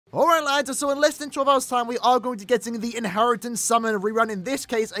Alright lads, so in less than 12 hours time, we are going to get the Inheritance Summon rerun. In this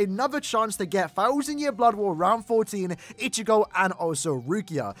case, another chance to get 1000 Year Blood War Round 14, Ichigo, and also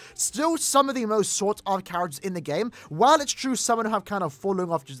Rukia. Still some of the most sought after characters in the game. While it's true some of them have kind of fallen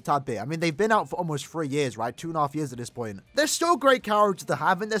off just a tad bit. I mean, they've been out for almost 3 years, right? 2.5 years at this point. They're still great characters to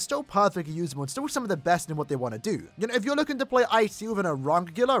have, and they're still perfectly usable, and still some of the best in what they want to do. You know, if you're looking to play IT with an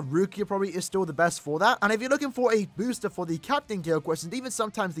Aaroniero killer, Rukia probably is still the best for that. And if you're looking for a booster for the Captain Guild Quest, and even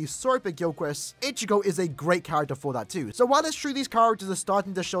sometimes the Super Guild Quest, Ichigo is a great character for that too. So while it's true these characters are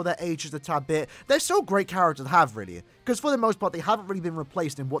starting to show their age just a tad bit, they're still great characters to have, really. Because for the most part, they haven't really been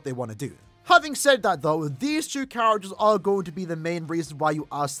replaced in what they want to do. Having said that though, these two characters are going to be the main reason why you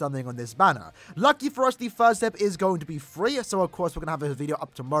are summoning on this banner. Lucky for us, the first step is going to be free, so of course we're going to have a video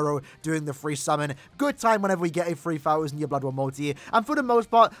up tomorrow doing the free summon. Good time whenever we get a 3000 Year Blood War multi, and for the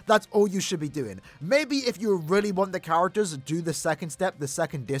most part, that's all you should be doing. Maybe if you really want the characters, do the second step, the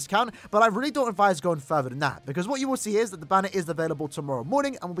second discount, but I really don't advise going further than that, because what you will see is that the banner is available tomorrow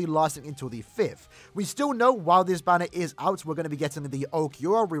morning and will be lasting until the 5th. We still know while this banner is out, we're going to be getting the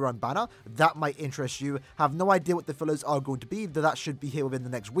ICHIGO rerun banner. That might interest you. Have no idea what the fillers are going to be, though that should be here within the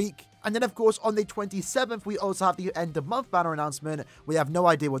next week. And then of course on the 27th we also have the end of month banner announcement. We have no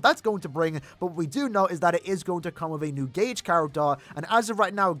idea what that's going to bring, but what we do know is that it is going to come with a new Gauge character, and as of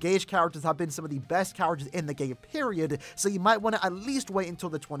right now, Gauge characters have been some of the best characters in the game, period, so you might want to at least wait until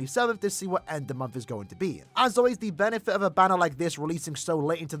the 27th to see what end of month is going to be. As always, the benefit of a banner like this releasing so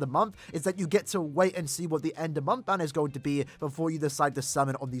late into the month is that you get to wait and see what the end of month banner is going to be before you decide to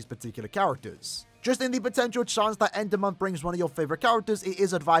summon on these particular characters. Just in the potential chance that end of month brings one of your favorite characters, it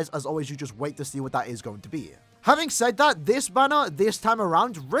is advised, as always, you just wait to see what that is going to be. Having said that, this banner, this time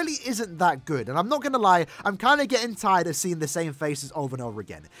around, really isn't that good. And I'm not going to lie, I'm kind of getting tired of seeing the same faces over and over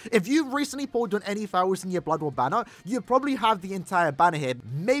again. If you've recently pulled on any 1000 Year Blood War banner, you probably have the entire banner here,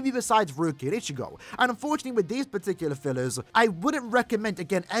 maybe besides Rukia and Ichigo. And unfortunately, with these particular fillers, I wouldn't recommend,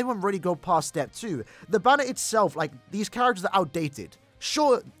 again, anyone really go past step 2. The banner itself, like, these characters are outdated.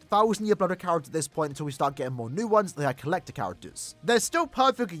 Sure, 1000 Year Blood War characters at this point until we start getting more new ones. They are collector characters. They're still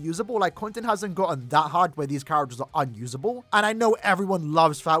perfectly usable, like content hasn't gotten that hard where these characters are unusable. And I know everyone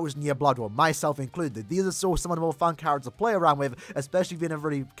loves 1000 Year Blood War, myself included. These are still some of the more fun characters to play around with, especially if you never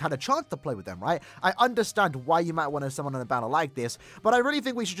really had a chance to play with them, right? I understand why you might want to summon on a banner like this, but I really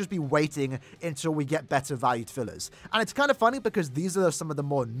think we should just be waiting until we get better valued fillers. And it's kind of funny because these are some of the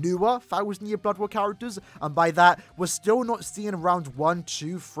more newer 1000 Year Blood War characters, and by that, we're still not seeing round 1,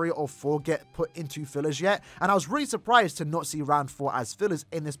 2, 3, or 4 get put into fillers yet, and I was really surprised to not see round 4 as fillers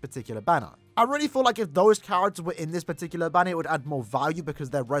in this particular banner. I really feel like if those characters were in this particular banner, it would add more value because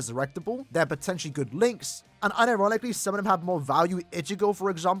they're resurrectable, they're potentially good links, and unironically, some of them have more value. Ichigo, for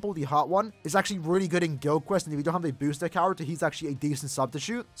example, the Heart one, is actually really good in Guild Quest, and if you don't have a booster character, he's actually a decent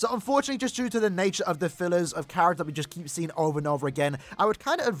substitute. So unfortunately, just due to the nature of the fillers of characters that we just keep seeing over and over again, I would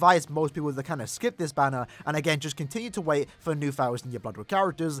kind of advise most people to kind of skip this banner, and again, just continue to wait for new 1000 Year Blood War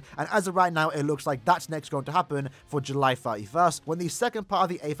characters, and as of right now, it looks like that's next going to happen for July 31st, when the second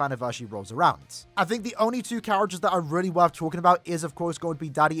part of the 8th anniversary rolls around. I think the only two characters that are really worth talking about is, of course, going to be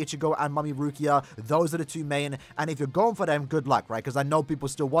Daddy Ichigo and Mommy Rukia. Those are the two main, and if you're going for them, good luck, right? Because I know people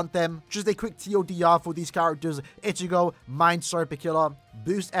still want them. Just a quick TLDR for these characters. Ichigo, Mind Serpent Killer,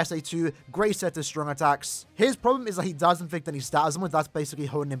 boost SA2, great set of strong attacks. His problem is that he doesn't inflict any status on, that's basically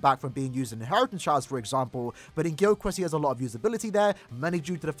holding him back from being used in Inheritance Shards, for example, but in Guild Quest he has a lot of usability there, mainly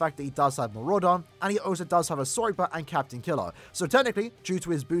due to the fact that he does have Marauder, and he also does have a Swordsman and Captain Killer. So technically, due to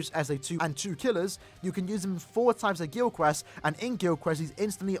his boost SA2 and 2 killers, you can use him 4 times a Guild Quest, and in Guild Quest he's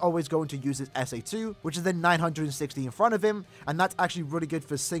instantly always going to use his SA2, which is then 960 in front of him, and that's actually really good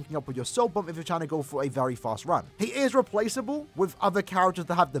for syncing up with your Soul Bump if you're trying to go for a very fast run. He is replaceable with other characters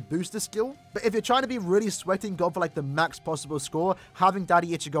that have the booster skill, but if you're trying to be really sweating, go for like the max possible score, having Daddy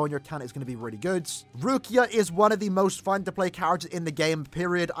Ichigo in your account is going to be really good. Rukia is one of the most fun to play characters in the game,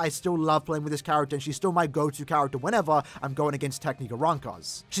 period. I still love playing with this character, and she's still my go-to character whenever I'm going against technical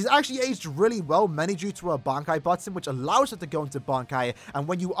Rankas. She's actually aged really well, mainly due to her Bankai button, which allows her to go into Bankai, and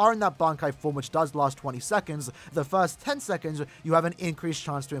when you are in that Bankai form, which does last 20 seconds, the first 10 seconds, you have an increased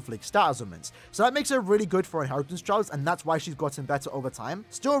chance to inflict status augments. So that makes her really good for Inheritance Trials, and that's why she's gotten better over time.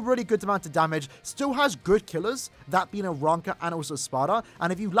 Still a really good amount of damage, still has good killers, that being a Ronka and also Sparta,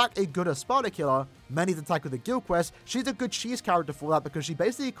 and if you lack a good Sparta killer, many attack with the guild quest, she's a good cheese character for that because she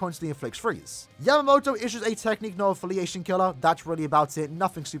basically constantly inflicts freeze. Yamamoto is just a technique, no affiliation killer. That's really about it.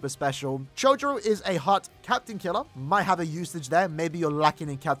 Nothing super special. Chojuro is a hot captain killer. Might have a usage there. Maybe you're lacking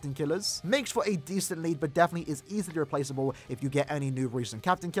in captain killers. Makes for a decent lead, but definitely is easily replaceable if you get any new recent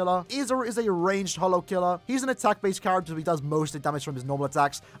captain killer. Izuru is a ranged holo killer. He's an attack-based character, so he does most of the damage from his normal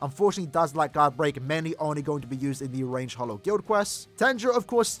attacks. Unfortunately, does lack guard break, mainly only going to be used in the ranged holo guild quests. Tenjo, of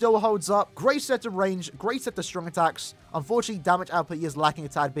course, still holds up. Great set of range, great set of strong attacks. Unfortunately, damage output is lacking a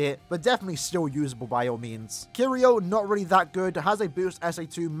tad bit, but definitely still usable by all means. Kiryu, not really that good. Has a boost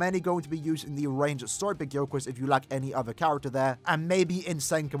SA2, mainly going to be used in the ranged story big guild quest if you lack any other character there, and maybe in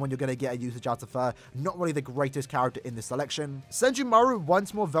Senkan when you're going to get a usage out of her. Not really the greatest character in this selection. Senjumaru,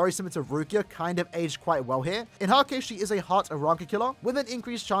 once more, very similar to Rukia, kind of aged quite well here. In her case, she is a hot Aranka killer with an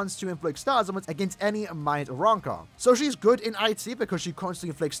increased chance to inflict stat elements against any mind Aranka. So she's good in IT because she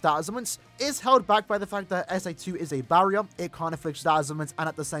constantly inflicts stat elements, is held back by the fact that SA2 is a barrier. It can't inflict stat elements, and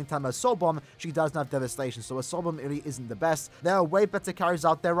at the same time as Soul Bomb, she doesn't have devastation, so a Soul Bomb really isn't the best. There are way better carries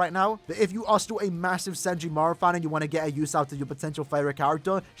out there right now, but if you are still a massive Senjumaru fan and you want to get a use out of your potential favorite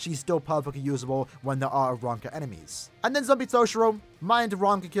character, she's still perfectly usable when there are Aranka enemies. And then Zombie Toshiro, mind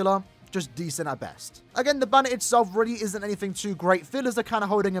Aranka killer, just decent at best. Again, the banner itself really isn't anything too great. Fillers are kind of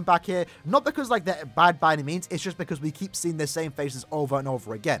holding him back here, not because like they're bad by any means, it's just because we keep seeing the same faces over and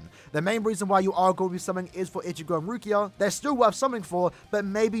over again. The main reason why you are going to be summoning is for ICHIGO and Rukia. They're still worth summoning for, but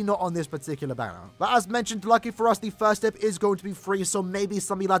maybe not on this particular banner. But as mentioned, lucky for us, the first step is going to be free, so maybe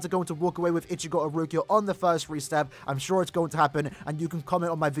some of you lads are going to walk away with ICHIGO or Rukia on the first free step. I'm sure it's going to happen, and you can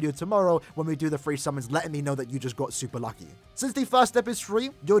comment on my video tomorrow when we do the free summons, letting me know that you just got super lucky. Since the first step is free,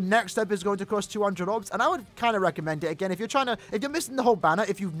 your next step is going to cost 200 orbs, and I would kind of recommend it. Again, if you're missing the whole banner,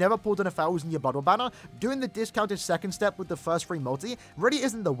 if you've never pulled in 1,000 your Blood War banner, doing the discounted second step with the first free multi really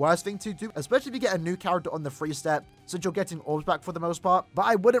isn't the worst thing to do, especially if you get a new character on the free step, since you're getting orbs back for the most part. But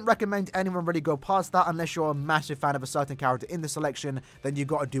I wouldn't recommend anyone really go past that unless you're a massive fan of a certain character in the selection. Then you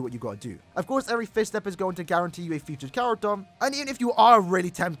got to do what you got to do. Of course, every fifth step is going to guarantee you a featured character, and even if you are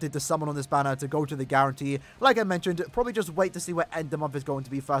really tempted to summon on this banner to go to the guarantee, like I mentioned, probably just wait to see where end of month is going to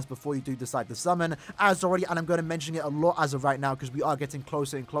be first before you do decide to summon. As already, and I'm going to mention it a lot as of right now because we are getting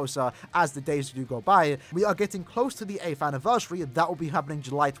closer and closer as the days do go by. We are getting close to the 8th anniversary. That will be happening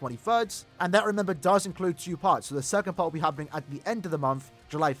July 23rd, and that, remember, does include 2 parts. So the second part will be happening at the end of the month,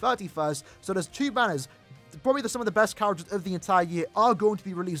 July 31st. So there's 2 banners. Probably some of the best characters of the entire year are going to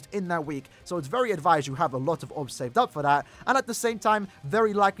be released in that week, so it's very advised you have a lot of orbs saved up for that. And at the same time,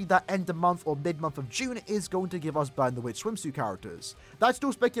 very likely that end of month or mid-month of June is going to give us Burn the Witch swimsuit characters. That's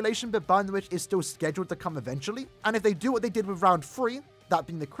still speculation, but Burn the Witch is still scheduled to come eventually, and if they do what they did with round 3, that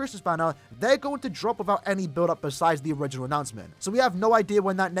being the Christmas banner, they're going to drop without any build-up besides the original announcement. So we have no idea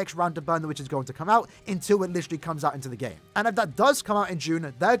when that next round of Burn the Witch is going to come out until it literally comes out into the game. And if that does come out in June,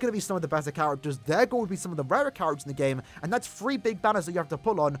 they're going to be some of the better characters, they're going to be some of the rarer characters in the game, and that's 3 big banners that you have to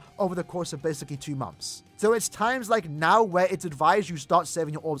pull on over the course of basically 2 months. So it's times like now where it's advised you start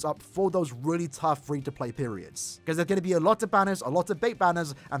saving your orbs up for those really tough free-to-play periods. Because there's going to be a lot of banners, a lot of bait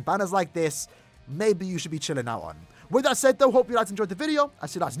banners, and banners like this, maybe you should be chilling out on. With that said though, hope you guys enjoyed the video. I'll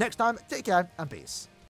see you guys next time. Take care and peace.